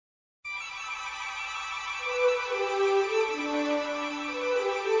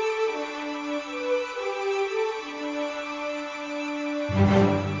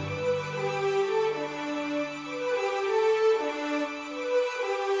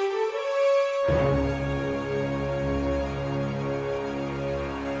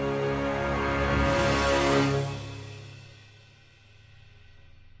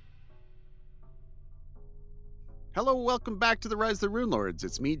Hello, welcome back to the Rise of the Rune Lords.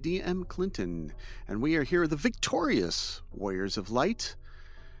 It's me, DM Clinton, and we are here, the victorious Warriors of Light.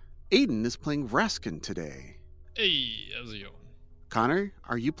 Aiden is playing Vraskin today. Hey, how's it going? Connor,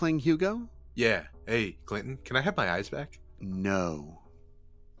 are you playing Hugo? Yeah. Hey, Clinton, can I have my eyes back? No.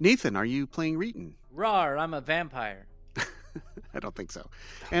 Nathan, are you playing Reeton? Rawr, I'm a vampire. I don't think so.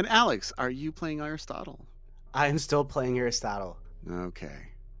 And Alex, are you playing Aristotle? I'm still playing Aristotle. Okay.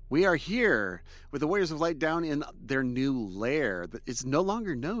 We are here with the Warriors of Light down in their new lair. It's no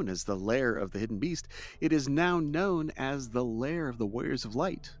longer known as the Lair of the Hidden Beast. It is now known as the Lair of the Warriors of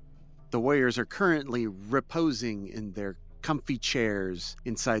Light. The warriors are currently reposing in their comfy chairs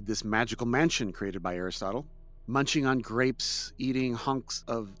inside this magical mansion created by Aristotle, munching on grapes, eating hunks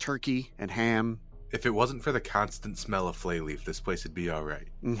of turkey and ham. If it wasn't for the constant smell of flay leaf, this place would be all right.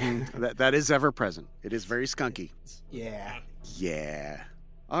 Mm-hmm. that is ever present. It is very skunky. Yeah. Yeah.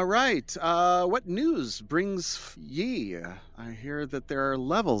 All right. What news brings ye? I hear that there are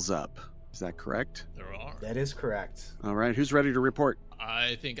levels up. Is that correct? There are. That is correct. All right. Who's ready to report?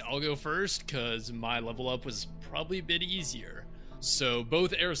 I think I'll go first because my level up was probably a bit easier. So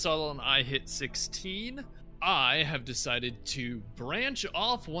both Aristotle and I hit 16. I have decided to branch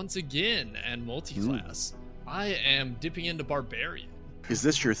off once again and multi-class. I am dipping into Barbarian. Is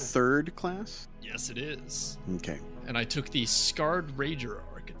this your third class? Yes, it is. Okay. And I took the Scarred Rager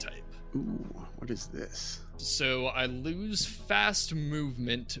archetype. Ooh, what is this? So I lose fast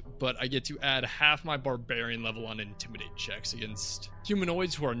movement, but I get to add half my Barbarian level on Intimidate checks against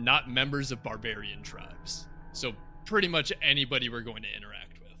humanoids who are not members of Barbarian tribes. So pretty much anybody we're going to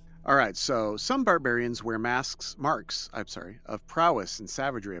interact with. All right, so some barbarians wear marks of prowess and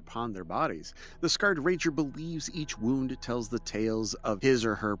savagery upon their bodies. The Scarred Rager believes each wound tells the tales of his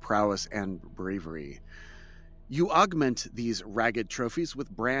or her prowess and bravery. You augment these ragged trophies with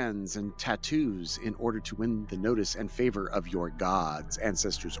brands and tattoos in order to win the notice and favor of your gods,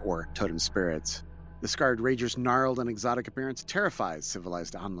 ancestors, or totem spirits. The Scarred Rager's gnarled and exotic appearance terrifies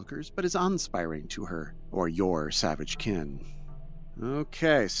civilized onlookers, but is uninspiring to her or your savage kin.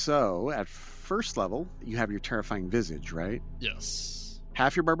 Okay, so at first level, you have your terrifying visage, right? Yes.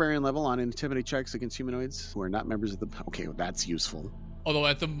 Half your barbarian level on intimidate checks against humanoids who are not members of the... Okay, well, that's useful. Although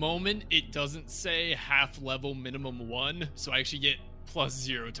at the moment, it doesn't say half level minimum 1, so I actually get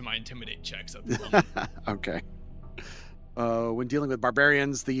 +0 to my Intimidate checks at the moment. Okay. When dealing with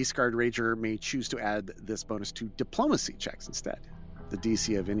barbarians, the Scarred Rager may choose to add this bonus to diplomacy checks instead. The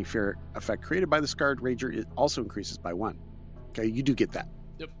DC of any fear effect created by the Scarred Rager it also increases by 1. Okay, you do get that.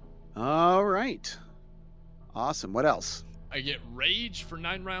 Yep. All right. Awesome. What else? I get Rage for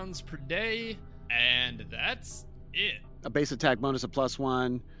 9 rounds per day, and that's it. A base attack bonus of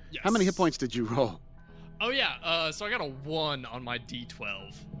 +1. Yes. How many hit points did you roll? Oh, yeah. So I got a 1 on my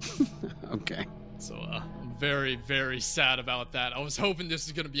D12. Okay. So I'm very, very sad about that. I was hoping this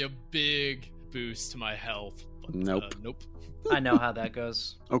was going to be a big boost to my health. But, Nope. Nope. I know how that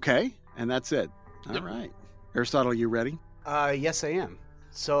goes. Okay, and that's it. All Yep. right. Aristotle, you ready? Yes, I am.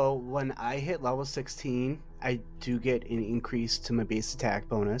 So when I hit level 16, I do get an increase to my base attack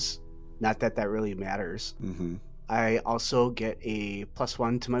bonus. Not that that really matters. Mm-hmm. I also get a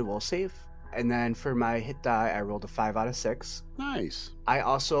 +1 to my will save. And then for my hit die, I rolled a 5 out of 6. Nice. I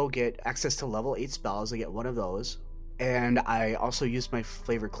also get access to level 8 spells. I get one of those. And I also use my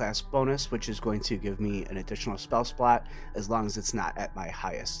flavor class bonus, which is going to give me an additional spell slot as long as it's not at my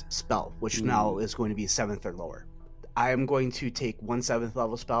highest spell, which now is going to be 7th or lower. I am going to take 1 7th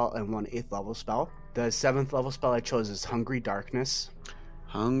level spell and 1 8th level spell. The 7th level spell I chose is Hungry Darkness.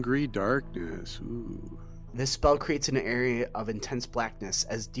 Hungry Darkness. Ooh. This spell creates an area of intense blackness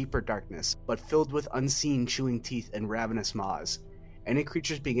as deeper darkness, but filled with unseen chewing teeth and ravenous maws. Any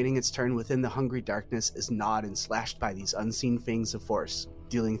creature beginning its turn within the Hungry Darkness is gnawed and slashed by these unseen fangs of force,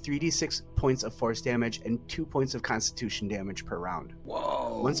 dealing 3d6 points of force damage and 2 points of constitution damage per round.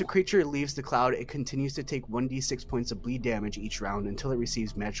 Whoa. Once a creature leaves the cloud, it continues to take 1d6 points of bleed damage each round until it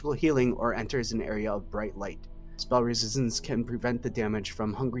receives magical healing or enters an area of bright light. Spell resistance can prevent the damage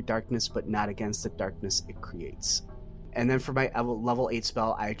from Hungry Darkness, but not against the darkness it creates. And then for my level 8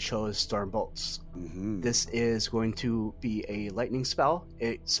 spell, I chose Storm Bolts. Mm-hmm. This is going to be a lightning spell.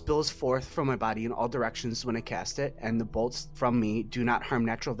 It spills forth from my body in all directions when I cast it, and the bolts from me do not harm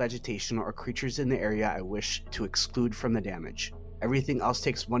natural vegetation or creatures in the area I wish to exclude from the damage. Everything else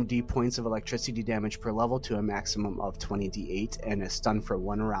takes 1d points of electricity damage per level to a maximum of 20d8 and is stunned for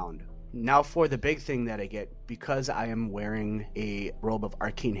 1 round. Now for the big thing that I get, because I am wearing a robe of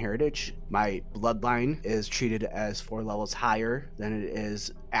arcane heritage, my bloodline is treated as 4 levels higher than it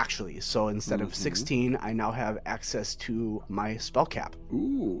is actually. So instead of 16, I now have access to my spell cap,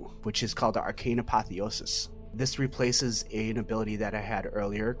 which is called the Arcane Apotheosis. This replaces an ability that I had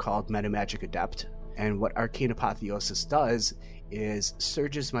earlier called Metamagic Adept. And what Arcane Apotheosis does is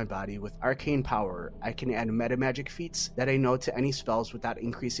surges my body with arcane power. I can add metamagic feats that I know to any spells without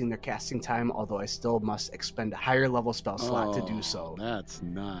increasing their casting time, although I still must expend a higher level spell slot to do so. That's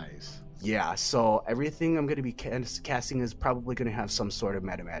nice. Yeah, so everything I'm going to be casting is probably going to have some sort of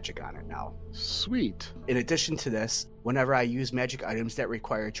metamagic on it now. Sweet. In addition to this, whenever I use magic items that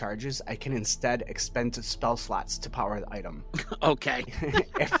require charges, I can instead expend spell slots to power the item. Okay.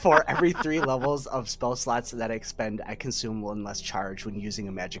 For every 3 levels of spell slots that I expend, I consume 1 less charge when using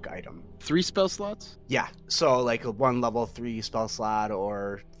a magic item. 3 spell slots? Yeah, so like a 1 level 3 spell slot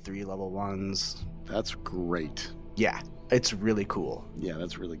or 3 level 1s. That's great. Yeah, it's really cool. Yeah,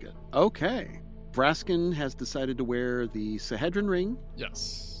 that's really good. Okay. Vraskin has decided to wear the Sahedron ring,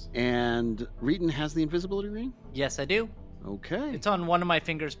 Yes. and Reeton has the invisibility ring? Yes, I do. Okay. It's on one of my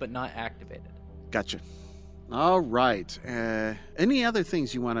fingers, but not activated. Gotcha. All right. Any other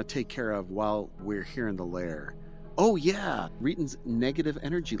things you want to take care of while we're here in the lair? Oh, yeah. Reeton's negative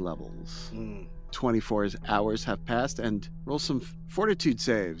energy levels. 24 hours have passed, and roll some fortitude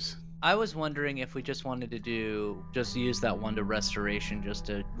saves. I was wondering if we just wanted to use that one to restoration just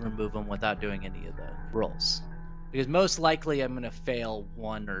to remove them without doing any of the rolls. Because most likely I'm going to fail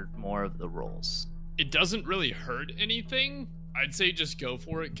 1 or more of the rolls. It doesn't really hurt anything. I'd say just go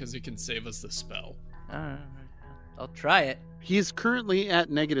for it because it can save us the spell. I'll try it. He is currently at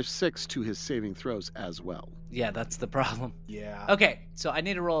 -6 to his saving throws as well. Yeah, that's the problem. Yeah. Okay, so I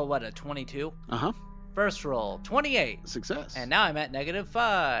need to roll, a 22? Uh-huh. First roll, 28. Success. And now I'm at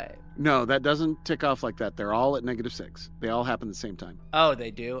 -5. No, that doesn't tick off like that. They're all at -6. They all happen at the same time. Oh,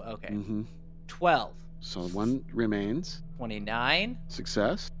 they do? Okay. 12. So 1 remains. 29.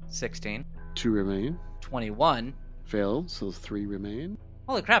 Success. 16. 2 remain. 21. Fail, so 3 remain.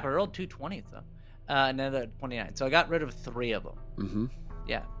 Holy crap, I rolled 2 20s, though. Another 29. So I got rid of 3 of them.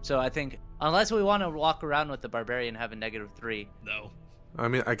 Yeah, so I think, unless we want to walk around with the Barbarian having -3. No. I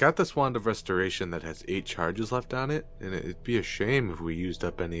mean, I got this Wand of Restoration that has 8 charges left on it, and it'd be a shame if we used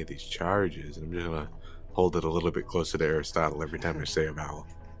up any of these charges. I'm just gonna hold it a little bit closer to Aristotle every time I say a vowel.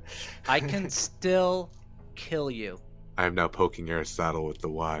 I can still kill you. I am now poking Aristotle with the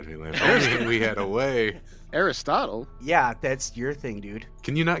wand. Like, only we had a way. Aristotle? Yeah, that's your thing, dude.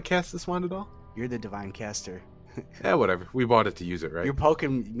 Can you not cast this wand at all? You're the divine caster. Yeah, whatever. We bought it to use it, right? You're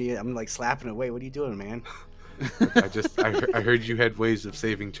poking me. I'm like slapping away. What are you doing, man? I heard you had ways of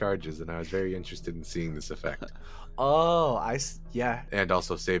saving charges, and I was very interested in seeing this effect. Oh, yeah. And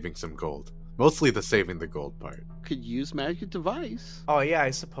also saving some gold. Mostly the saving the gold part. Could use magic device Oh, yeah,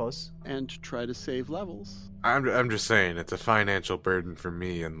 I suppose. and try to save levels. I'm just saying, it's a financial burden for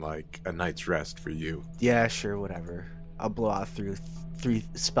me and like a night's rest for you. Yeah, sure, whatever. I'll blow out through 3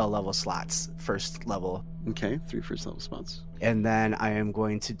 spell level slots, first level. Okay, 3 first level spots. And then I am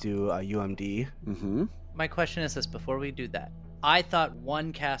going to do a UMD. My question is this, before we do that. I thought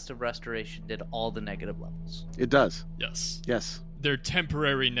 1 cast of Restoration did all the negative levels. It does. Yes. Yes. They're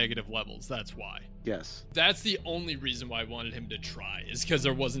temporary negative levels, that's why. Yes. That's the only reason why I wanted him to try, is because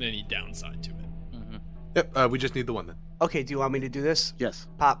there wasn't any downside to it. Yep, we just need the one then. Okay, do you want me to do this? Yes.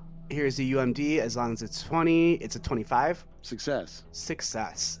 Pop, here's the UMD. As long as it's 20, it's a 25. Success.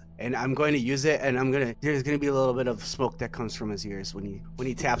 Success. And I'm going to use it, and there's gonna be a little bit of smoke that comes from his ears when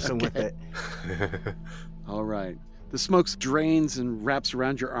he taps him with it. All right. The smoke drains and wraps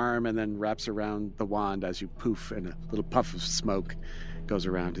around your arm and then wraps around the wand as you poof, and a little puff of smoke goes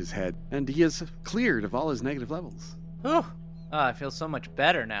around his head. And he is cleared of all his negative levels. Whew. Oh, I feel so much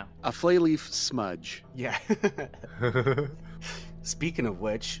better now. A flay leaf smudge. Yeah. Speaking of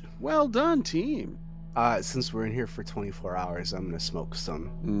which, Well done, team. since we're in here for 24 hours, I'm gonna smoke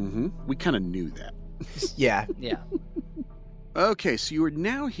some. We kind of knew that. Yeah. Yeah. Okay, so you are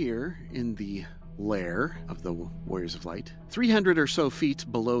now here in the lair of the Warriors of Light, 300 or so feet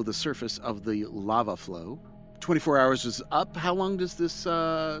below the surface of the lava flow. 24 hours is up. How long does this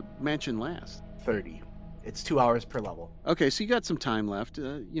mansion last? 30. It's 2 hours per level. Okay, so you got some time left,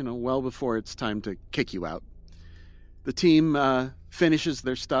 well before it's time to kick you out. The team finishes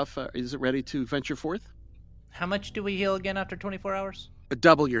their stuff. Is it ready to venture forth? How much do we heal again after 24 hours?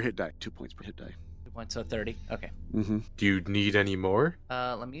 Double your hit die. 2 points per hit die. 2 points, so 30. Okay. Do you need any more?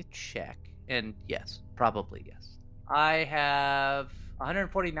 Let me check. And yes, probably yes. I have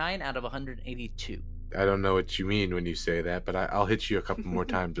 149 out of 182. I don't know what you mean when you say that, but I'll hit you a couple more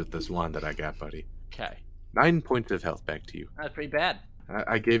times with this wand that I got, buddy. Okay. 9 points of health back to you. That's pretty bad.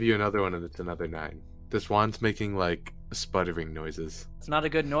 I gave you another one, and it's another 9. This wand's making, like, sputtering noises. It's not a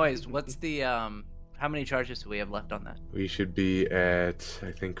good noise. What's the, how many charges do we have left on that? We should be at,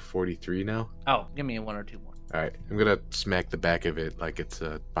 I think, 43 now. Oh, give me 1 or 2 more. Alright, I'm gonna smack the back of it like it's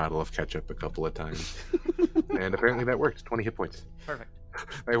a bottle of ketchup a couple of times. And apparently that works. 20 hit points. Perfect.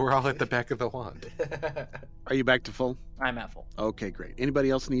 Right, we're all at the back of the wand. Are you back to full? I'm at full. Okay, great. Anybody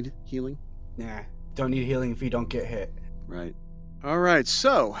else need healing? Nah, don't need healing if you don't get hit. Right. All right,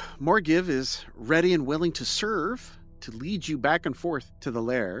 so Morgiv is ready and willing to serve, to lead you back and forth to the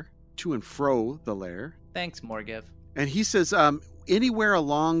lair, to and fro the lair. Thanks, Morgiv. And he says, anywhere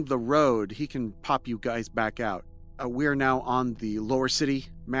along the road, he can pop you guys back out. We're now on the lower city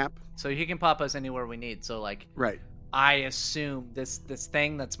map. So he can pop us anywhere we need. So, like, Right. I assume this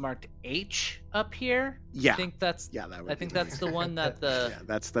thing that's marked H up here. Yeah. I think that's. Yeah, that would I think that's the one that the. Yeah,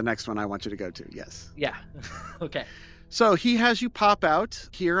 that's the next one I want you to go to. Yes. Yeah. Okay. So he has you pop out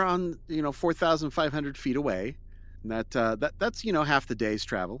here on 4,500 feet away. And that's half the day's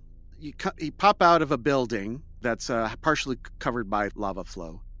travel. You pop out of a building that's partially covered by lava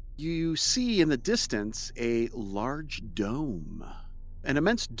flow. You see in the distance a large dome. An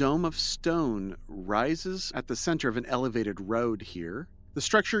immense dome of stone rises at the center of an elevated road here. The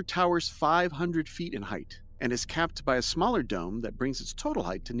structure towers 500 feet in height and is capped by a smaller dome that brings its total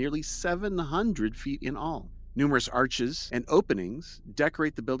height to nearly 700 feet in all. Numerous arches and openings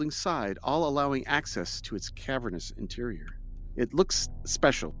decorate the building's side, all allowing access to its cavernous interior. It looks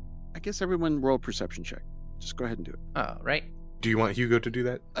special. I guess everyone roll a perception check. Just go ahead and do it. Oh, right. Do you want Hugo to do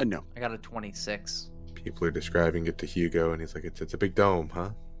that? No. I got a 26. People are describing it to Hugo, and he's like, it's a big dome, huh?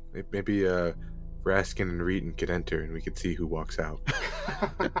 Maybe Raskin and Reeton could enter, and we could see who walks out.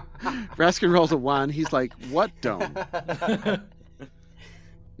 Raskin rolls a 1. He's like, what dome?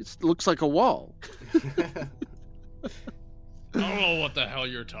 It looks like a wall. I don't know what the hell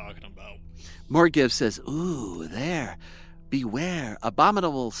you're talking about. Morgiv says, ooh, there. Beware.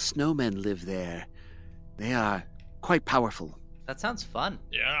 Abominable snowmen live there. They are quite powerful. That sounds fun.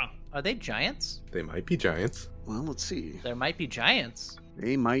 Yeah. Are they giants? They might be giants. Well, let's see. There might be giants.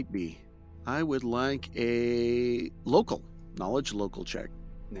 They might be. I would like a knowledge local check.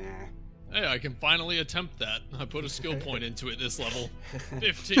 Nah. Hey, I can finally attempt that. I put a skill point into it this level.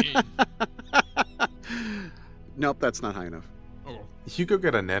 15. Nope, that's not high enough. Oh. Hugo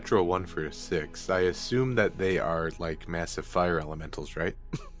got a natural 1 for a 6. I assume that they are like massive fire elementals, right?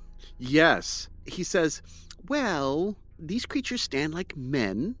 Yes. He says, well, these creatures stand like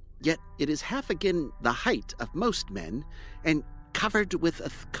men, yet it is half again the height of most men, and covered with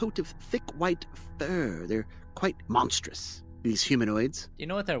a coat of thick white fur. They're quite monstrous, these humanoids. Do you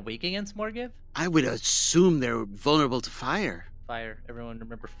know what they're weak against, Morgiv? I would assume they're vulnerable to fire. Fire. Everyone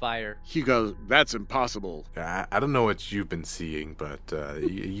remember fire. Hugo, that's impossible. I don't know what you've been seeing, but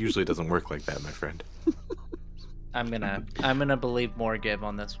it usually doesn't work like that, my friend. I'm gonna believe Morgiv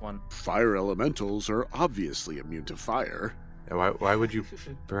on this one. Fire elementals are obviously immune to fire. Why would you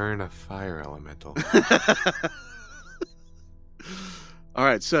burn a fire elemental? All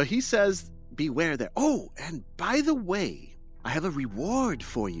right, so he says, beware there. Oh, and by the way, I have a reward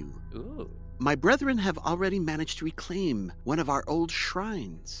for you. Ooh. My brethren have already managed to reclaim one of our old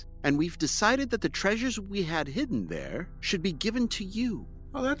shrines, and we've decided that the treasures we had hidden there should be given to you.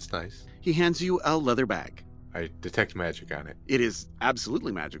 Oh, that's nice. He hands you a leather bag. I detect magic on it. It is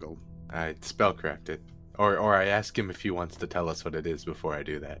absolutely magical. I spellcraft it. Or I ask him if he wants to tell us what it is before I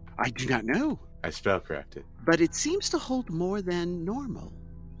do that. I do not know, I spellcraft it. but it seems to hold more than normal.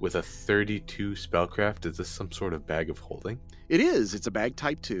 With a 32 spellcraft, is this some sort of bag of holding? It is. It's a bag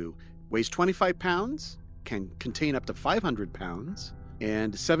type 2. Weighs 25 pounds, can contain up to 500 pounds,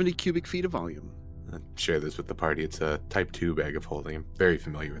 and 70 cubic feet of volume. I'll share this with the party. It's a type 2 bag of holding. I'm very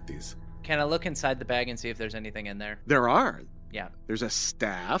familiar with these. Can I look inside the bag and see if there's anything in there? There are. Yeah. There's a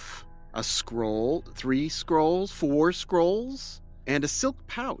staff, a scroll, 3 scrolls, 4 scrolls, and a silk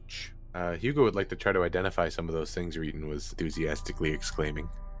pouch. Hugo would like to try to identify some of those things Reeton was enthusiastically exclaiming.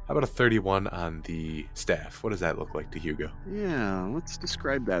 How about a 31 on the staff? What does that look like to Hugo? Yeah, let's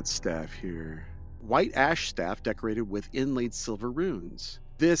describe that staff here. White ash staff decorated with inlaid silver runes.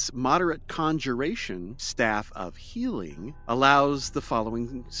 This moderate conjuration staff of healing allows the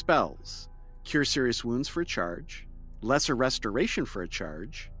following spells: cure serious wounds for a charge, lesser restoration for a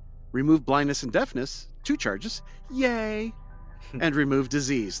charge, remove blindness and deafness, 2 charges, yay, and remove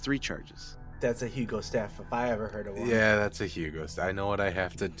disease, 3 charges. That's a Hugo staff if I ever heard of one. Yeah, that's a Hugo. I know what I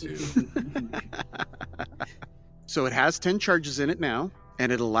have to do. So it has 10 charges in it now,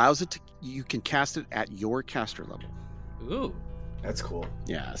 and it allows it to, you can cast it at your caster level. Ooh. That's cool.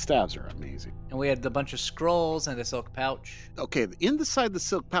 Yeah, stabs are amazing. And we had a bunch of scrolls and a silk pouch. Okay, inside the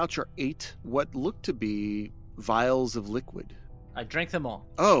silk pouch are 8 what look to be vials of liquid. I drank them all.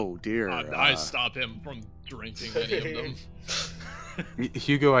 Oh, dear. I stop him from drinking any of them.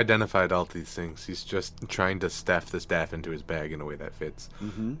 Hugo identified all these things. He's just trying to stuff the staff into his bag in a way that fits.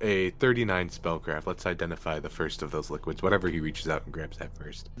 Mm-hmm. A 39 spellcraft. Let's identify the first of those liquids. Whatever he reaches out and grabs that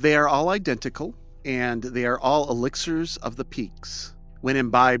first. They are all identical, and they are all elixirs of the peaks. When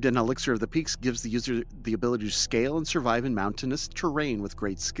imbibed, an elixir of the peaks gives the user the ability to scale and survive in mountainous terrain with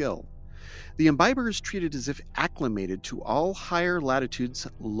great skill. The imbiber is treated as if acclimated to all higher latitudes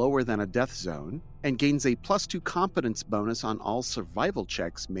lower than a death zone, and gains a +2 competence bonus on all survival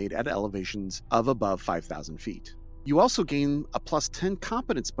checks made at elevations of above 5,000 feet. You also gain a +10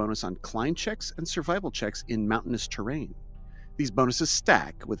 competence bonus on climb checks and survival checks in mountainous terrain. These bonuses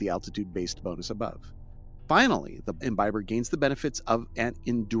stack with the altitude-based bonus above. Finally, the imbiber gains the benefits of an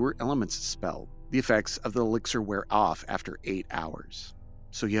Endure Elements spell. The effects of the elixir wear off after 8 hours.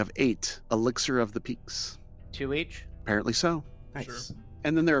 So you have 8 Elixir of the Peaks. 2 each? Apparently so. Nice. Sure.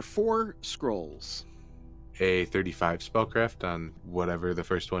 And then there are 4 scrolls. A 35 spellcraft on whatever the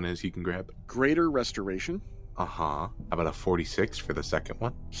first one is you can grab. Greater Restoration. Uh-huh. How about a 46 for the second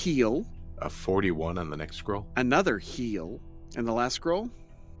one? Heal. A 41 on the next scroll? Another Heal. And the last scroll?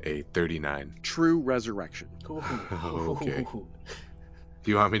 A 39. True Resurrection. Cool. Okay. Do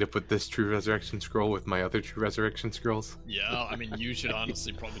you want me to put this True Resurrection scroll with my other True Resurrection scrolls? Yeah, I mean, you should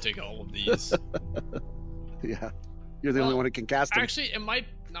honestly probably take all of these. Yeah. You're the only one who can cast them. Actually, it might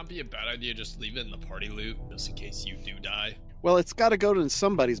not be a bad idea just leave it in the party loot, just in case you do die. Well, it's got to go to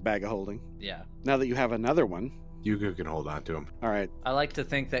somebody's bag of holding. Yeah. Now that you have another one. Hugo can hold on to them. All right. I like to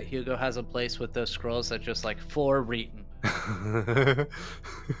think that Hugo has a place with those scrolls that just like for Reeton.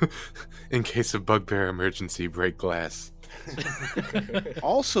 In case of bugbear emergency, break glass.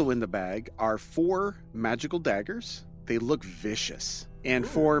 Also in the bag are 4 magical daggers. They look vicious. And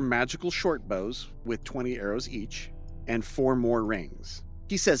 4 magical short bows with 20 arrows each. And 4 more rings.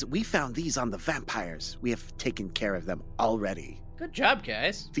 He says, "We found these on the vampires. We have taken care of them already. Good job,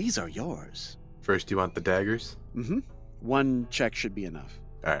 guys. These are yours." First, you want the daggers? Mm-hmm. 1 check should be enough.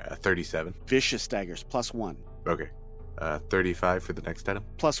 All right, a 37. Vicious daggers, +1. Okay. 35 for the next item.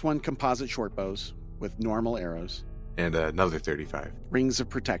 +1 composite short bows with normal arrows. And another 35. Rings of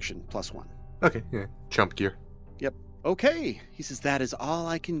protection, +1. Okay, yeah. Chump gear. Okay, he says, "That is all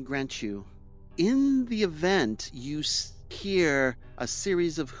I can grant you. In the event you hear a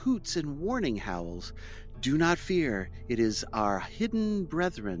series of hoots and warning howls, do not fear. It is our hidden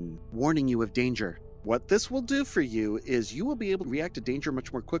brethren warning you of danger. What this will do for you is you will be able to react to danger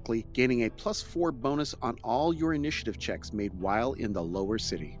much more quickly, gaining a +4 bonus on all your initiative checks made while in the lower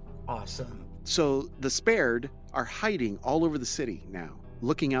city." Awesome. So the spared are hiding all over the city now,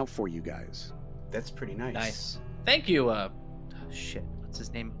 looking out for you guys. That's pretty nice. Nice. Thank you, shit.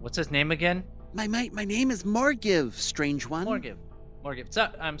 What's his name again? My name is Morgiv, strange one. Morgiv. So,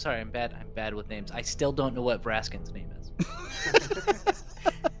 I'm sorry, I'm bad with names. I still don't know what Vraskin's name is.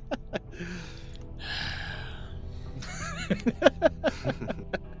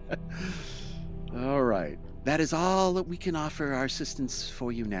 All right. That is all that we can offer our assistance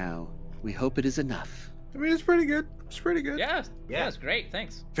for you now. We hope it is enough. I mean, it's pretty good. It's pretty good. Yeah, it's great.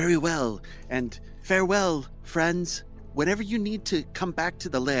 Thanks. Very well. And farewell, friends. Whenever you need to come back to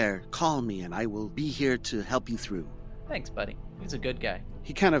the lair, call me and I will be here to help you through. Thanks, buddy. He's a good guy.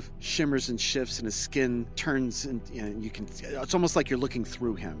 He kind of shimmers and shifts and his skin turns and you can, it's almost like you're looking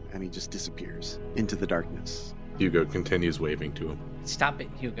through him and he just disappears into the darkness. Hugo continues waving to him. Stop it,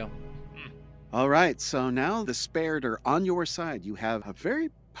 Hugo. All right, so now the spared are on your side. You have a very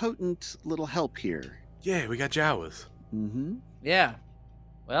potent little help here. Yeah, we got Jawas. Mm-hmm. Yeah.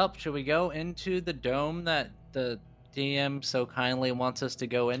 Well, should we go into the dome that the DM so kindly wants us to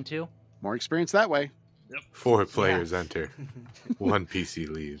go into? More experience that way. 4 players enter. 1 PC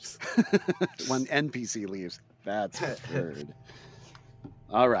leaves. 1 NPC leaves. That's heard.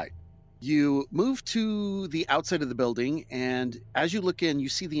 All right. You move to the outside of the building, and as you look in, you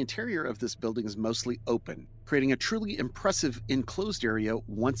see the interior of this building is mostly open, creating a truly impressive enclosed area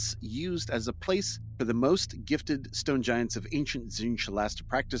once used as a place for the most gifted stone giants of ancient Zinchalas to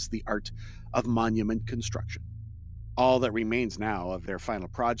practice the art of monument construction. All that remains now of their final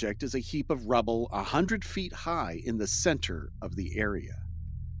project is a heap of rubble 100 feet high in the center of the area.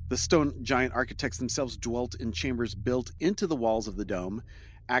 The stone giant architects themselves dwelt in chambers built into the walls of the dome,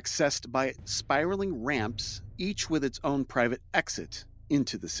 accessed by spiraling ramps, each with its own private exit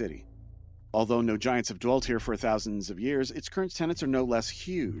into the city. Although no giants have dwelt here for thousands of years, its current tenants are no less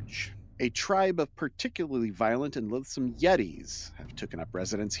huge. A tribe of particularly violent and loathsome Yetis have taken up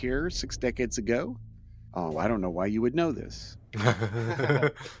residence here 6 decades ago. Oh, I don't know why you would know this.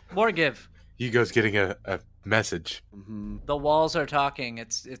 Morgiv. Hugo's getting a message. Mm-hmm. The walls are talking.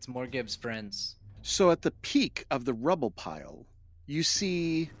 It's Morgiv's friends. So at the peak of the rubble pile, you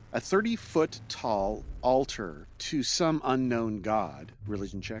see a 30-foot tall altar to some unknown god.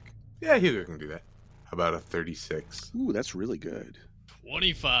 Religion check. Yeah, Hugo can do that. How about a 36? Ooh, that's really good.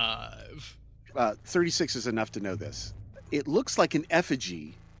 25. 36 is enough to know this. It looks like an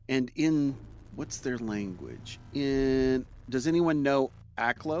effigy, and in... what's their language? Does anyone know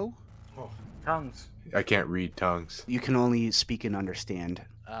Aklo? Tongues. I can't read tongues. You can only speak and understand.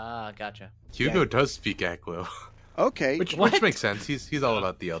 Ah, gotcha. Hugo does speak Aklo, Okay. which What? makes sense. He's all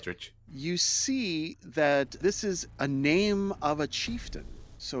about the Eldritch. You see that this is a name of a chieftain.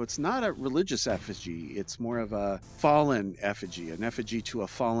 So it's not a religious effigy. It's more of a fallen effigy, an effigy to a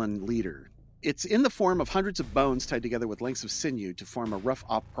fallen leader. It's in the form of hundreds of bones tied together with lengths of sinew to form a rough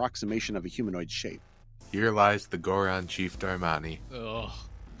approximation of a humanoid shape. Here lies the Goron Chief Darmani. Ugh.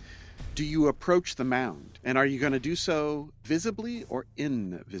 Do you approach the mound? And are you going to do so visibly or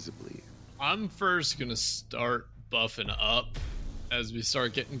invisibly? I'm first gonna start buffing up as we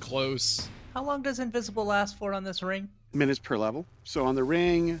start getting close. How long does invisible last for on this ring? Minutes per level. So on the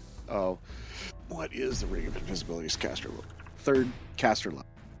ring, what is the Ring of Invisibility's caster level? 3rd caster level.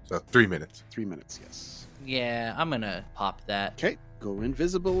 So 3 minutes. 3 minutes, yes. Yeah, I'm gonna pop that. Okay, go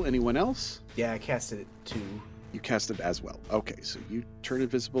invisible. Anyone else? Yeah, I casted it too. You cast it as well. Okay, so you turn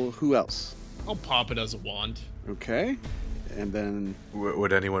invisible. Who else? I'll pop it as a wand. Okay, and then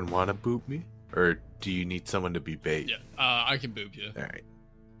Would anyone want to boop me? Or do you need someone to be bait? Yeah, I can boop you. All right.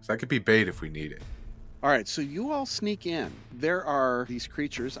 So I could be bait if we need it. all right. So you all sneak in. There are these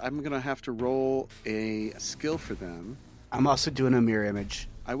creatures. I'm gonna have to roll a skill for them. I'm also doing a mirror image.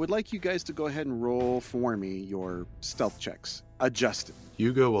 I would like you guys to go ahead and roll for me your stealth checks. Adjusted.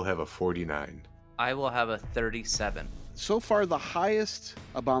 Hugo will have a 49. I will have a 37. So far, the highest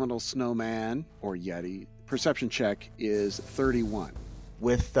abominable snowman or yeti perception check is 31.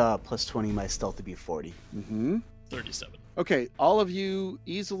 With plus 20, my stealth would be 40. Mm-hmm. 37. Okay, all of you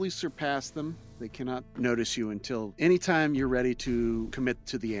easily surpass them. They cannot notice you until anytime you're ready to commit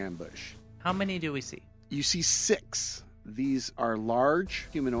to the ambush. How many do we see? You see 6. These are large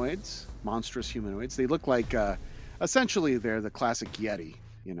humanoids, monstrous humanoids. They look like, essentially, they're the classic Yeti.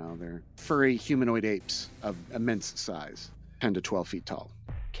 You know, they're furry humanoid apes of immense size, 10 to 12 feet tall.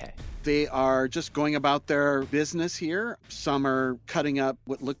 Okay. They are just going about their business here. Some are cutting up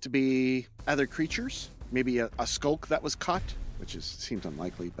what look to be other creatures, maybe a skulk that was caught, which seems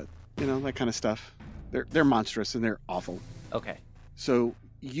unlikely, but, you know, that kind of stuff. They're monstrous and they're awful. Okay. So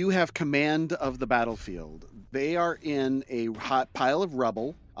you have command of the battlefield. They are in a hot pile of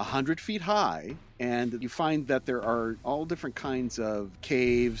rubble, 100 feet high, and you find that there are all different kinds of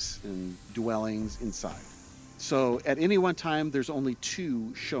caves and dwellings inside. So at any one time, there's only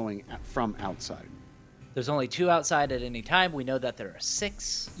 2 showing from outside. There's only 2 outside at any time. We know that there are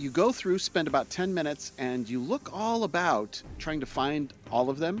 6. You go through, spend about 10 minutes, and you look all about trying to find all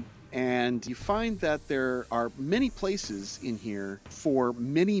of them. And you find that there are many places in here for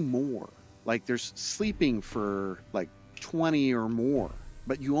many more. Like there's sleeping for like 20 or more,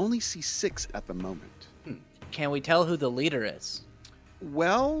 but you only see 6 at the moment. Can we tell who the leader is?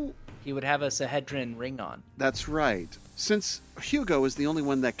 Well, He would have a Sahedrin ring on. that's right. Since Hugo is the only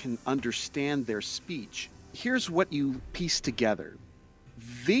one that can understand their speech, here's what you piece together.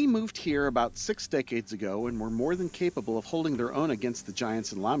 They moved here about 6 decades ago and were more than capable of holding their own against the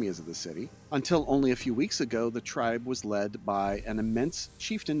giants and lamias of the city. Until only a few weeks ago, the tribe was led by an immense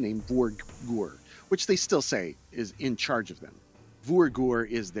chieftain named Vorgur, which they still say is in charge of them. Vorgur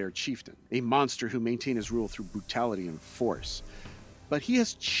is their chieftain, a monster who maintained his rule through brutality and force. But he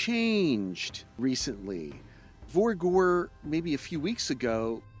has changed recently. Vorgur, maybe a few weeks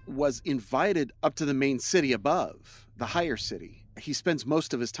ago, was invited up to the main city above, the higher city. He spends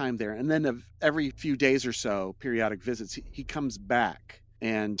most of his time there, and then every few days or so, periodic visits, he comes back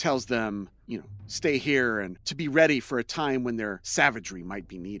and tells them, stay here and to be ready for a time when their savagery might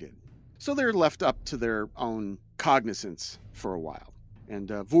be needed. So they're left up to their own cognizance for a while. And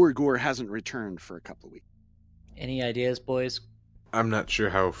Vorgur hasn't returned for a couple of weeks. Any ideas, boys? I'm not sure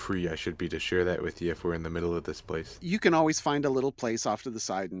how free I should be to share that with you if we're in the middle of this place. You can always find a little place off to the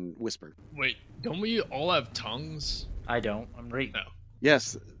side and whisper. Wait, don't we all have tongues? I don't. I'm reading. No.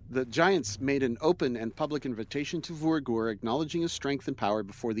 Yes, the giants made an open and public invitation to Vorgur, acknowledging his strength and power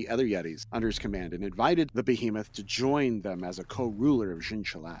before the other Yetis under his command, and invited the behemoth to join them as a co-ruler of Jin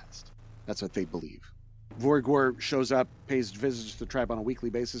Shalast. That's what they believe. Vorgor shows up, pays visits to the tribe on a weekly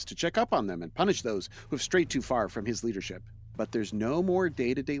basis to check up on them and punish those who have strayed too far from his leadership. But there's no more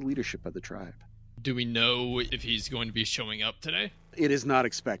day-to-day leadership of the tribe. Do we know if he's going to be showing up today? It is not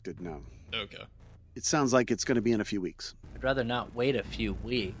expected, no. Okay. It sounds like it's going to be in a few weeks. I'd rather not wait a few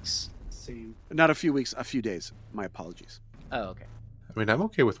weeks. Same. Not a few weeks, a few days. My apologies. Oh, okay. I mean, I'm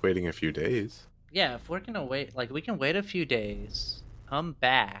okay with waiting a few days. Yeah, if we're gonna wait, we can wait a few days, come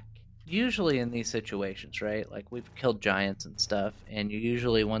back. Usually in these situations, right? Like, we've killed giants and stuff, and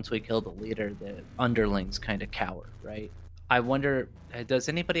usually once we kill the leader, the underlings kind of cower, right? I wonder, does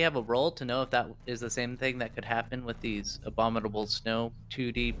anybody have a role to know if that is the same thing that could happen with these abominable snow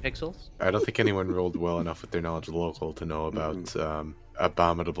 2D pixels? I don't think anyone rolled well enough with their knowledge of local to know about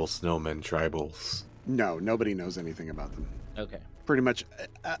abominable snowmen tribals. No, nobody knows anything about them. Okay. Pretty much,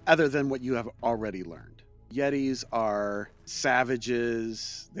 other than what you have already learned. Yetis are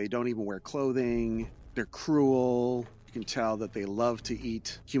savages. They don't even wear clothing. They're cruel. You can tell that they love to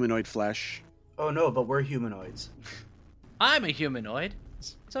eat humanoid flesh. Oh no, but we're humanoids. I'm a humanoid.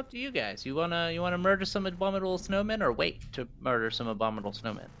 It's up to you guys. You wanna murder some abominable snowmen or wait to murder some abominable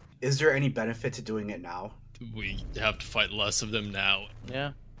snowmen? Is there any benefit to doing it now? We have to fight less of them now.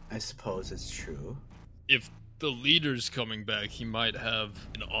 Yeah. I suppose it's true. If the leader's coming back, he might have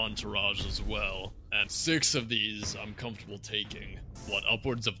an entourage as well. And 6 of these I'm comfortable taking. What,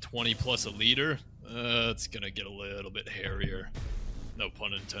 upwards of 20 plus a leader? It's gonna get a little bit hairier. No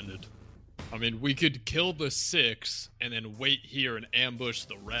pun intended. I mean, we could kill the 6 and then wait here and ambush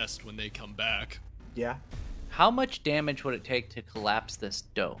the rest when they come back. Yeah. How much damage would it take to collapse this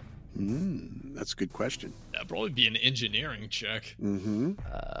dome? That's a good question. That'd probably be an engineering check. Mm-hmm.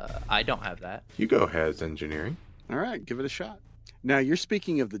 I don't have that. Hugo has engineering. All right, give it a shot. Now, you're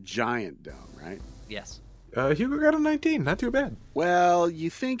speaking of the giant dome, right? Yes. Hugo got a 19. Not too bad. Well, you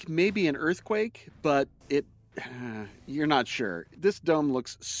think maybe an earthquake, but you're not sure. This dome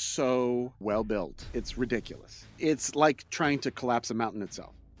looks so well built. It's ridiculous. It's like trying to collapse a mountain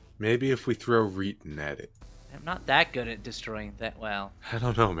itself. Maybe if we throw Reeton at it. I'm not that good at destroying that. Well, I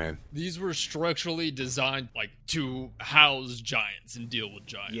don't know, man. These were structurally designed to house giants and deal with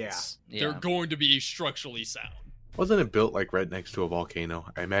giants. Yeah. They're going to be structurally sound. Wasn't it built right next to a volcano?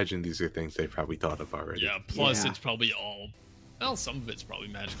 I imagine these are things they probably thought of already. Yeah, plus Yeah. it's probably some of it's probably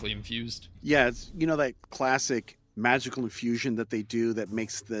magically infused. Yeah, it's that classic magical infusion that they do that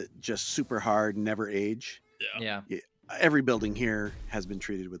makes the just super hard, never age. Yeah. yeah. Every building here has been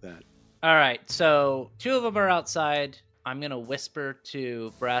treated with that. All right, so 2 of them are outside. I'm going to whisper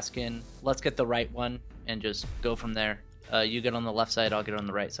to Braskin, let's get the right one and just go from there. You get on the left side, I'll get on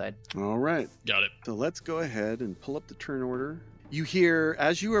the right side. All right. Got it. So let's go ahead and pull up the turn order. You hear,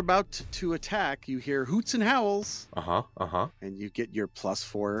 as you are about to attack, you hear hoots and howls, and you get your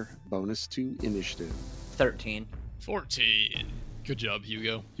 +4 bonus to initiative. 13. 14. Good job,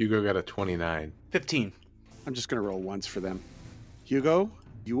 Hugo. Hugo got a 29. 15. I'm just going to roll once for them. Hugo,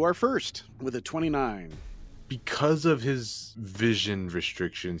 you are first with a 29. Because of his vision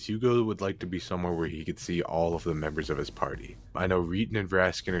restrictions, Hugo would like to be somewhere where he could see all of the members of his party. I know Reeton and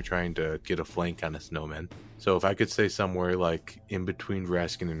Vraskin are trying to get a flank on a snowman. So if I could stay somewhere in between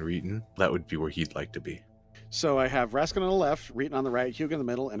Vraskin and Reeton, that would be where he'd like to be. So I have Raskin on the left, Reeton on the right, Hugo in the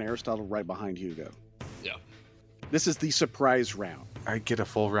middle, and Aristotle right behind Hugo. Yeah. This is the surprise round. I get a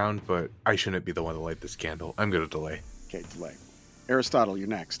full round, but I shouldn't be the one to light this candle. I'm going to delay. Okay, delay. Aristotle, you're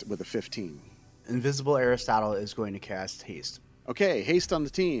next with a 15. Invisible Aristotle is going to cast haste. Okay, haste on the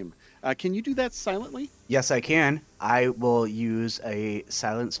team. Can you do that silently? Yes, I can. I will use a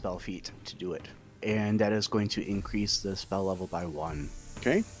silent spell feat to do it. And that is going to increase the spell level by 1.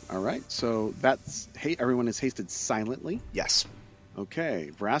 Okay, all right. So everyone is hasted silently. Yes.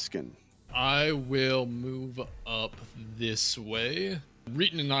 Okay, Vraskin. I will move up this way.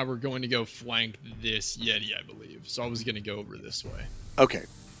 Reeton and I were going to go flank this Yeti, I believe. So I was going to go over this way. Okay,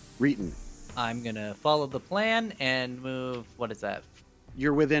 Reeton. I'm going to follow the plan and move, what is that?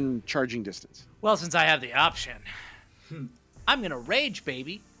 You're within charging distance. Well, since I have the option, I'm going to rage,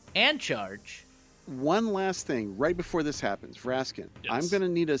 baby, and charge. One last thing, right before this happens, Vraskin, Yes. I'm going to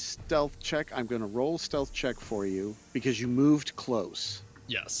need a stealth check. I'm going to roll a stealth check for you because you moved close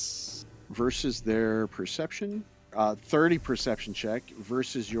Yes. versus their perception. 30 perception check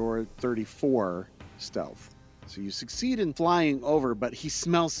versus your 34 stealth. So you succeed in flying over, but he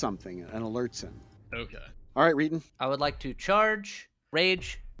smells something and alerts him. Okay. All right, Reeton. I would like to charge,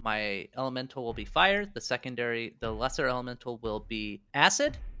 rage. My elemental will be fire. The lesser elemental will be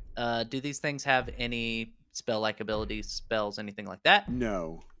acid. Do these things have any spell-like abilities, spells, anything like that?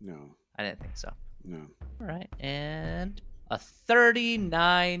 No. I didn't think so. No. All right, and A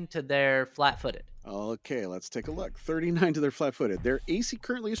 39 to their flat-footed. Okay, let's take a look. 39 to their flat-footed. Their AC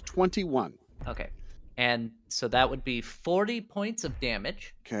currently is 21. Okay. And so that would be 40 points of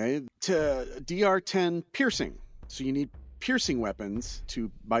damage. Okay, to DR10 piercing. So you need piercing weapons to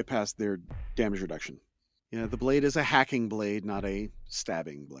bypass their damage reduction. Yeah, the blade is a hacking blade, not a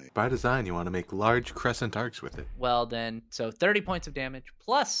stabbing blade. By design, you want to make large crescent arcs with it. Well, then, so 30 points of damage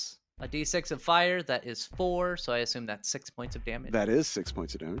plus a d6 of fire. That is 4, so I assume that's 6 points of damage. That is 6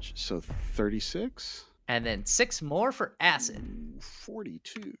 points of damage. So 36. And then 6 more for acid.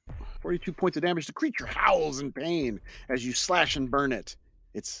 42. 42 points of damage. The creature howls in pain as you slash and burn it,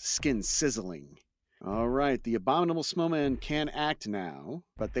 its skin sizzling. All right, the abominable snowmen can act now,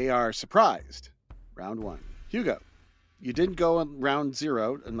 but they are surprised. Round 1. Hugo, you didn't go on round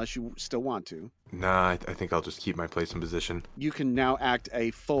 0 unless you still want to. Nah, I think I'll just keep my place and position. You can now act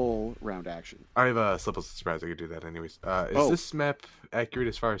a full round action. I have a slip of surprise. I could do that anyways. Is this map accurate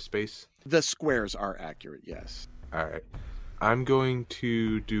as far as space? The squares are accurate, yes. All right. I'm going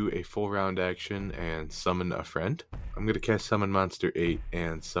to do a full round action and summon a friend. I'm going to cast Summon Monster 8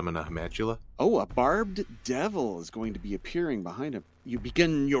 and summon a Hamatula. Oh, a barbed devil is going to be appearing behind him. You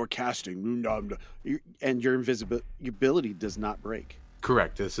begin your casting, and your invisibility does not break.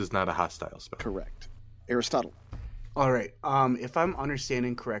 Correct. This is not a hostile spell. Correct. Aristotle. All right. If I'm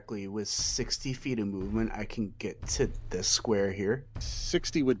understanding correctly, with 60 feet of movement, I can get to this square here.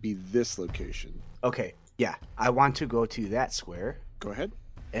 60 would be this location. Okay. Yeah. I want to go to that square. Go ahead.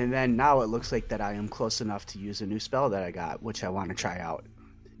 And then now it looks like that I am close enough to use a new spell that I got, which I want to try out.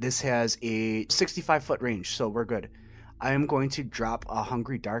 This has a 65-foot range, so we're good. I am going to drop a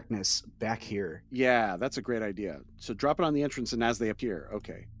Hungry Darkness back here. Yeah, that's a great idea. So drop it on the entrance and as they appear.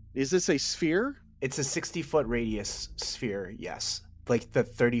 Okay. Is this a sphere? It's a 60-foot radius sphere, yes. Like the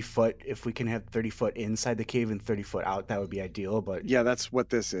 30-foot, if we can have 30-foot inside the cave and 30-foot out, that would be ideal, but... Yeah, that's what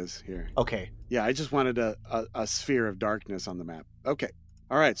this is here. Okay. Yeah, I just wanted a sphere of darkness on the map. Okay.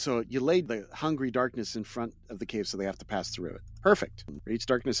 All right, so you laid the Hungry Darkness in front of the cave so they have to pass through it. Perfect. Radius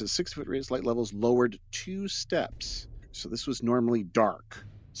darkness is 6-foot radius, light levels lowered 2 steps. So this was normally dark.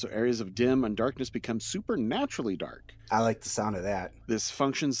 So areas of dim and darkness become supernaturally dark. I like the sound of that. This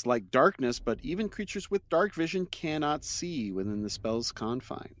functions like darkness, but even creatures with dark vision cannot see within the spell's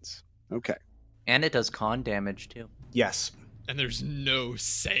confines. Okay. And it does con damage, too. Yes. And there's no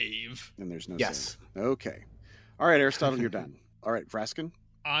save. And there's no Yes. save. Okay. All right, Aristotle, you're done. All right, Vraskin.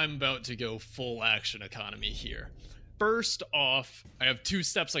 I'm about to go full action economy here. First off, I have 2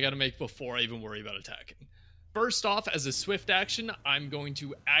 steps I gotta make before I even worry about attacking. First off, as a swift action, I'm going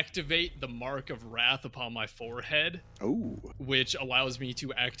to activate the Mark of Wrath upon my forehead, Oh. which allows me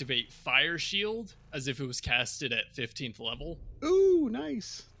to activate Fire Shield as if it was casted at 15th level. Ooh,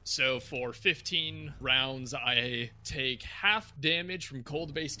 nice. So for 15 rounds, I take half damage from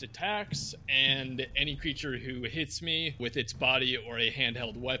cold-based attacks, and any creature who hits me with its body or a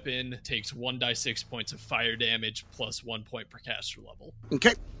handheld weapon takes 1d6 points of fire damage plus 1 point per caster level.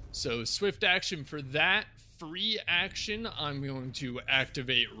 Okay. So swift action for that. Free action, I'm going to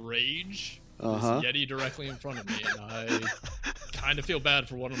activate Rage. Uh-huh. There's Yeti directly in front of me, and I kind of feel bad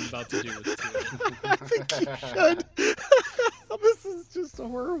for what I'm about to do with it too. I think you should. This is just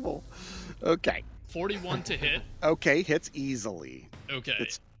horrible. Okay. 41 to hit. Okay, hits easily. Okay.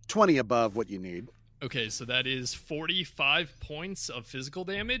 It's 20 above what you need. Okay, so that is 45 points of physical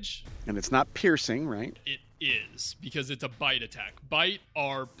damage. And it's not piercing, right? It is, because it's a bite attack. Bite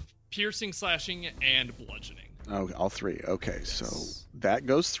are piercing, slashing, and bludgeoning. Oh, all 3. Okay, so that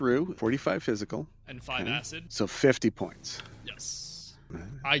goes through. 45 physical. And 5 Okay. acid. So 50 points. Yes.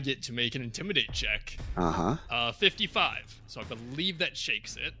 I get to make an intimidate check. Uh-huh. 55. So I believe that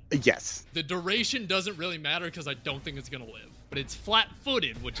shakes it. Yes. The duration doesn't really matter because I don't think it's going to live. But it's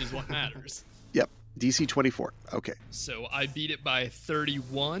flat-footed, which is what matters. Yep. DC 24. Okay. So I beat it by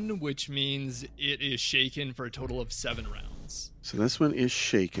 31, which means it is shaken for a total of 7 rounds. So this one is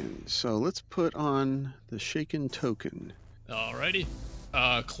shaken. So let's put on the shaken token. Alrighty.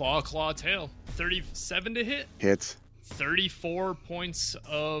 Claw, tail. 37 to hit. Hits. 34 points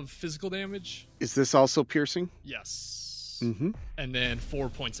of physical damage. Is this also piercing? Yes. Mm-hmm. And then 4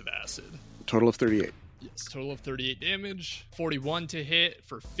 points of acid. Total of 38. Yes, total of 38 damage. 41 to hit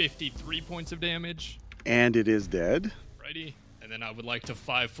for 53 points of damage. And it is dead. Righty. And then I would like to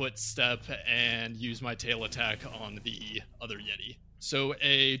 5-foot step and use my tail attack on the other Yeti. So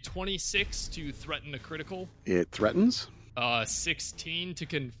a 26 to threaten a critical. It threatens. 16 to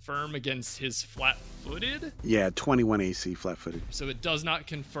confirm against his flat-footed. Yeah, 21 AC flat-footed. So it does not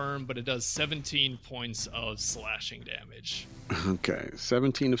confirm, but it does 17 points of slashing damage. Okay,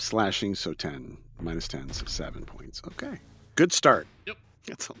 17 of slashing, so 10. Minus 10, so 7 points. Okay. Good start. Yep.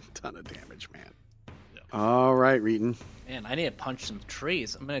 That's a ton of damage, man. Yep. All right, Reeton. Man, I need to punch some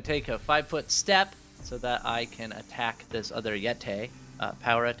trees. I'm going to take a 5-foot step so that I can attack this other Yeti.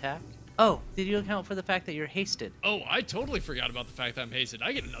 Power attack. Oh, did you account for the fact that you're hasted? Oh, I totally forgot about the fact that I'm hasted.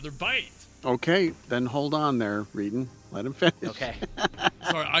 I get another bite. Okay, then hold on there, Reeton. Let him finish. Okay.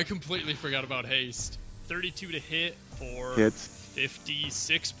 Sorry, I completely forgot about haste. 32 to hit for Hits.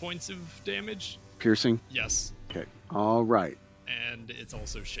 56 points of damage. Piercing. Yes. Okay. All right. And it's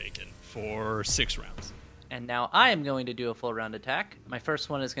also shaken for 6 rounds. And now I am going to do a full round attack. My first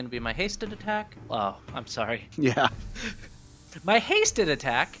one is going to be my hasted attack. Oh, I'm sorry. Yeah. My hasted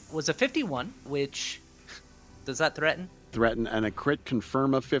attack was a 51, which... Does that threaten? Threaten and a crit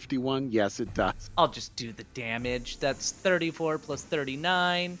confirm of 51. Yes, it does. I'll just do the damage. That's 34 plus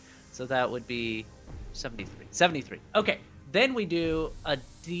 39. So that would be 73. 73. Okay. Then we do a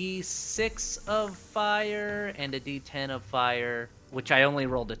d6 of fire and a d10 of fire, which I only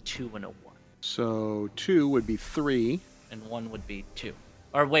rolled a 2 and a 1. So 2 would be 3. And 1 would be 2.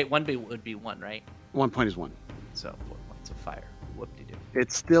 Or wait, 1 would be 1, right? 1 point is 1. So 4 points of fire. Whoop-de-doo.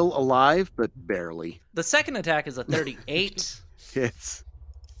 It's still alive, but barely. The second attack is a 38. Hits.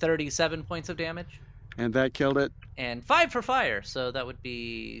 37 points of damage. And that killed it. And 5 for fire, so that would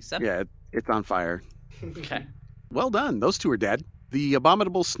be 7. Yeah, it's on fire. Okay. Well done. Those 2 are dead. The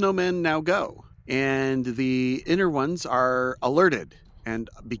abominable snowmen now go. And the inner ones are alerted and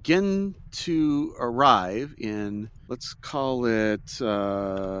begin to arrive in, let's call it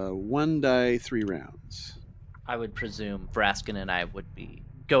 1 die 3 rounds. I would presume Braskin and I would be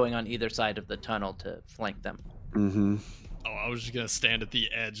going on either side of the tunnel to flank them. Mm-hmm. Oh, I was just going to stand at the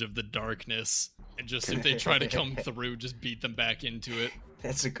edge of the darkness and just, if they try to come through, just beat them back into it.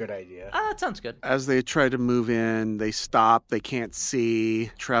 That's a good idea. That sounds good. As they try to move in, they stop, they can't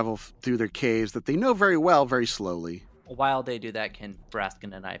see, travel through their caves that they know very well, very slowly. While they do that, can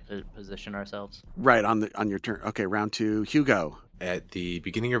Braskin and I position ourselves? Right, on your turn. Okay, round 2. Hugo. At the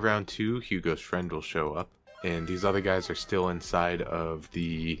beginning of round 2, Hugo's friend will show up, and these other guys are still inside of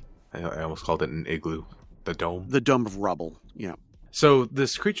the, I almost called it an igloo, the dome. The Dome of Rubble, yeah. So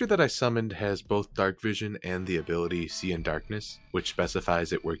this creature that I summoned has both dark vision and the ability See in Darkness, which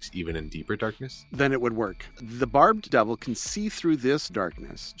specifies it works even in deeper darkness. Then it would work. The barbed devil can see through this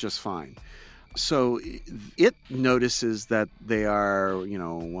darkness just fine. So it notices that they are,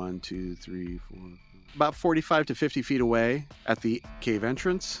 1, 2, 3, 4, about 45 to 50 feet away at the cave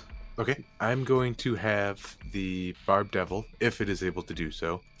entrance. Okay, I'm going to have the Barb Devil, if it is able to do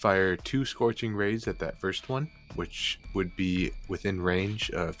so, fire 2 Scorching Rays at that first one, which would be within range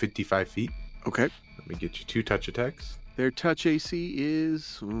of 55 feet. Okay. Let me get you 2 touch attacks. Their touch AC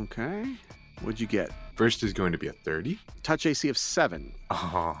is, okay. What'd you get? First is going to be a 30. Touch AC of 7.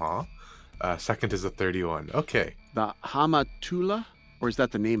 Uh-huh. Second is a 31. Okay. The Hamatula? Or is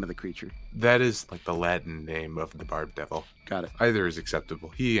that the name of the creature? That is like the Latin name of the Barb Devil. Got it. Either is acceptable.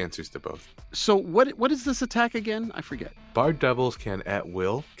 He answers to both. So what is this attack again? I forget. Barb Devils can at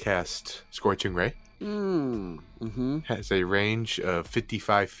will cast Scorching Ray. Mm-hmm. Has a range of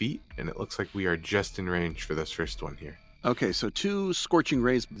 55 feet, and it looks like we are just in range for this first one here. Okay, so 2 Scorching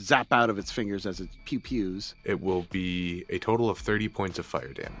Rays zap out of its fingers as it pew-pews. It will be a total of 30 points of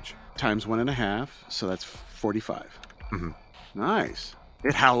fire damage. Times 1.5, so that's 45. Mm-hmm. Nice.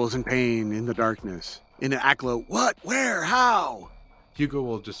 It howls in pain in the darkness. In an Aklo, what? Where? How? Hugo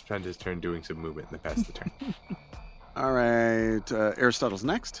will just spend his turn doing some movement and then pass the turn. All right, Aristotle's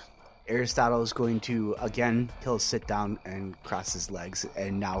next. Aristotle is going to, again, he'll sit down and cross his legs,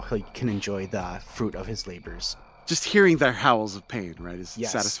 and now he can enjoy the fruit of his labors. Just hearing their howls of pain, right, is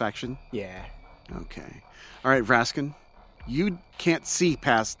Yes. satisfaction? Yeah. Okay. All right, Vraskin, you can't see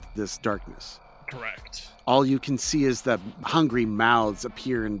past this darkness. Correct. All you can see is the hungry mouths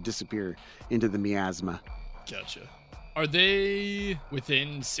appear and disappear into the miasma. Gotcha. Are they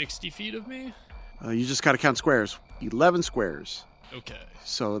within 60 feet of me? You just got to count squares. 11 squares. Okay.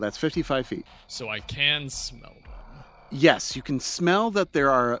 So that's 55 feet. So I can smell them. Yes, you can smell that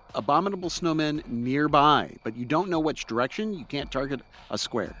there are abominable snowmen nearby, but you don't know which direction. You can't target a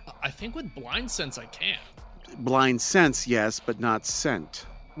square. I think with blind sense I can. Blind sense, yes, but not scent.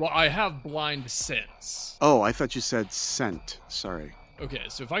 Well, I have blind sense. Oh, I thought you said scent. Sorry. Okay,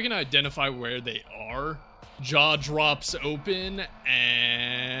 so if I can identify where they are, jaw drops open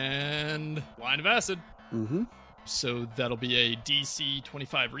and line of acid. Mm-hmm. So that'll be a DC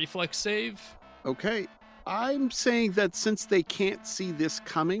 25 reflex save. Okay. I'm saying that since they can't see this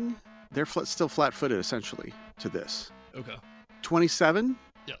coming, they're still flat-footed, essentially, to this. Okay. 27,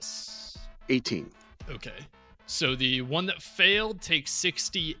 Yes. 18. Okay. So the one that failed takes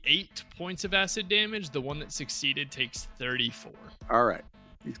 68 points of acid damage. The one that succeeded takes 34. All right.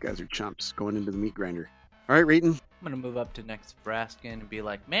 These guys are chumps going into the meat grinder. All right, Reeton. I'm gonna move up to next to Braskin and be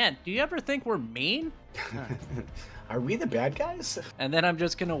like, man, do you ever think we're mean? Are we the bad guys? And then I'm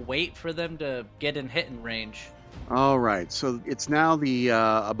just gonna wait for them to get in hitting range. All right. So it's now the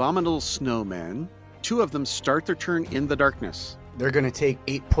abominable snowmen. 2 of them start their turn in the darkness. They're going to take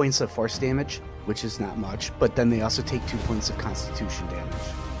 8 points of force damage, which is not much, but then they also take 2 points of constitution damage.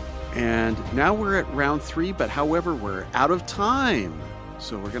 And now we're at round 3, but however, we're out of time.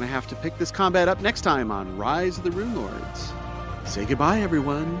 So we're going to have to pick this combat up next time on Rise of the Rune Lords. Say goodbye,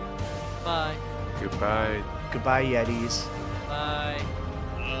 everyone. Bye. Goodbye. Goodbye, Yetis. Bye.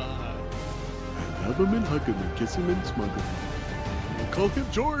 I love him and hug him and kiss him and smug him. We'll call him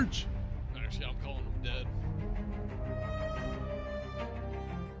George. Actually, I'm calling him dead.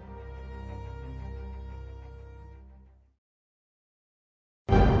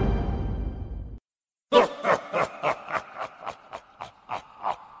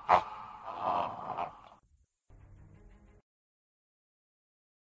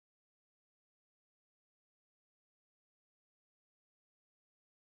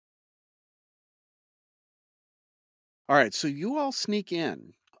 All right, so you all sneak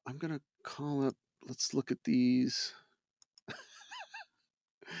in. I'm going to call up, let's look at these.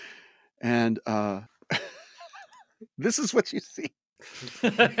 And this is what you see.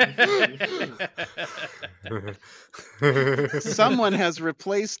 Someone has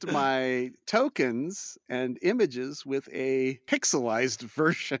replaced my tokens and images with a pixelized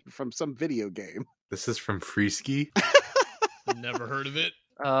version from some video game. This is from Freeski. Never heard of it.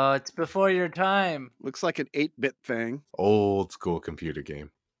 Oh, it's before your time. Looks like an 8-bit thing. Old school computer game.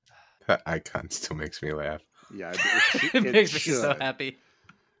 That icon still makes me laugh. Yeah, It makes me should. so happy.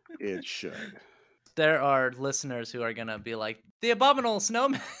 It should. There are listeners who are gonna be like, the abominable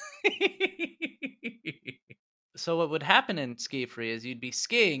snowman. So what would happen in Ski Free is you'd be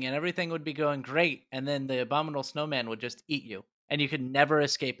skiing and everything would be going great, and then the abominable snowman would just eat you, and you could never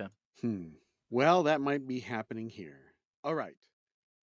escape him. Well, that might be happening here. All right.